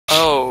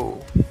Oh.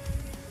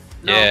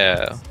 No.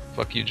 Yeah.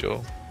 Fuck you,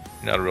 Joel.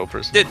 You're not a real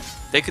person.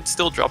 They could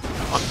still drop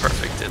on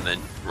perfect and then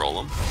roll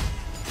them.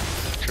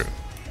 True.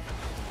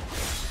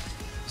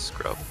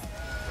 Scrub.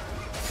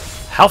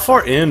 How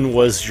far in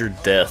was your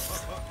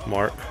death,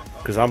 Mark?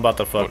 Because I'm about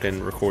to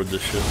fucking record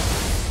this shit.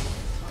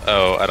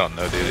 Oh, I don't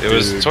know, dude. It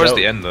was towards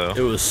the end, though.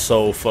 It was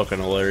so fucking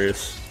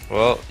hilarious.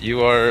 Well,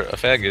 you are a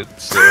faggot,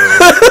 so...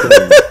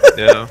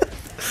 yeah.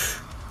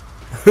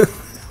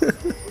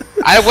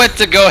 I went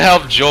to go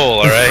help Joel,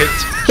 alright?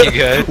 You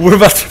guys? We're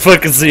about to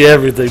fucking see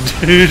everything,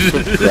 dude.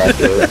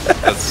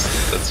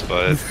 That's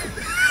fine.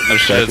 I'm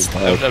sure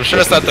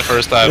it's not the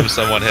first time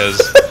someone has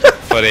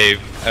put a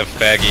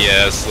faggy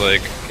ass,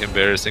 like,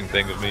 embarrassing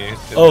thing of me.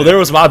 Oh, there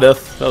was my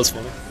death. That was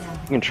funny.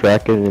 You can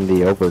track it in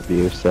the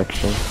overview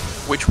section.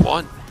 Which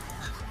one?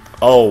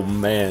 Oh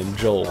man,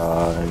 Joel.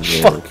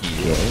 Fuck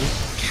you.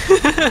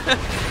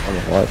 On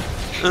what?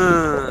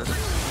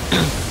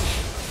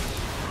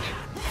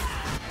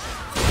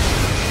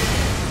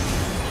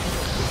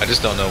 I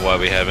just don't know why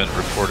we haven't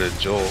reported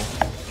Joel.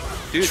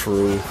 Dude.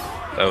 True.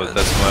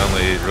 That's my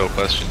only real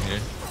question here.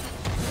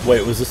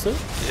 Wait, was this it?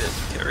 Yeah,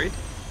 carried.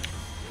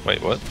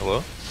 Wait, what?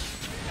 Hello?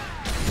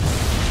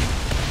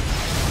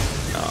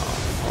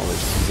 Oh,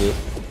 this is it.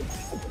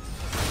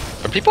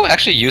 Are people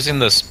actually using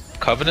this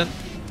Covenant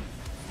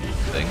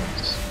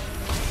things?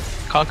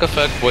 Conk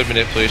Effect, Void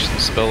Manipulation,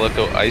 Spell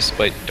Echo, Ice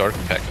Bite, Dark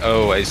Pack.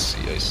 Oh, I see,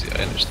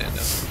 I understand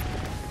now.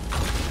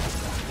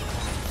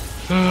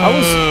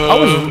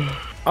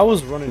 I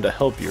was running to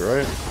help you,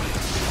 right?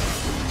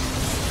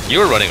 You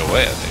were running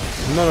away, I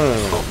think. No.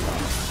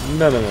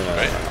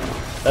 Right.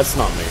 That's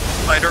not me.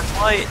 Fight or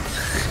flight.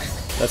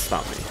 That's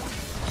not me.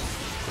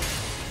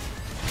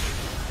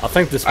 I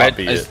think this might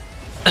be it.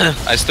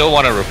 I still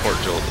want to report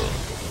Joel though.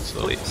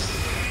 So Please.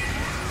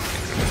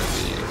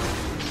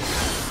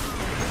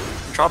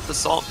 Drop the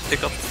salt,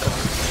 pick up the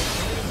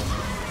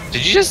pepper.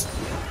 did you just?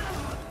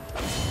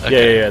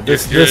 Okay. Yeah.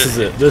 This is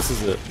it. This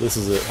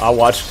is it. I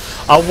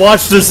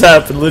watched this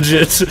happen.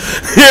 Legit. Here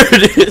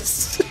it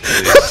is.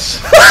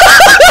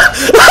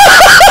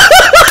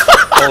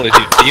 Holy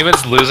dude,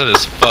 Demon's losing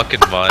his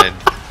fucking mind.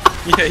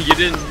 Yeah, you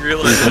didn't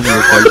realize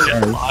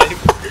that live.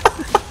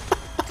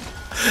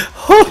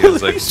 He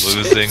was like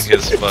losing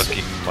his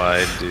fucking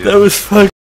mind, dude. That was fucking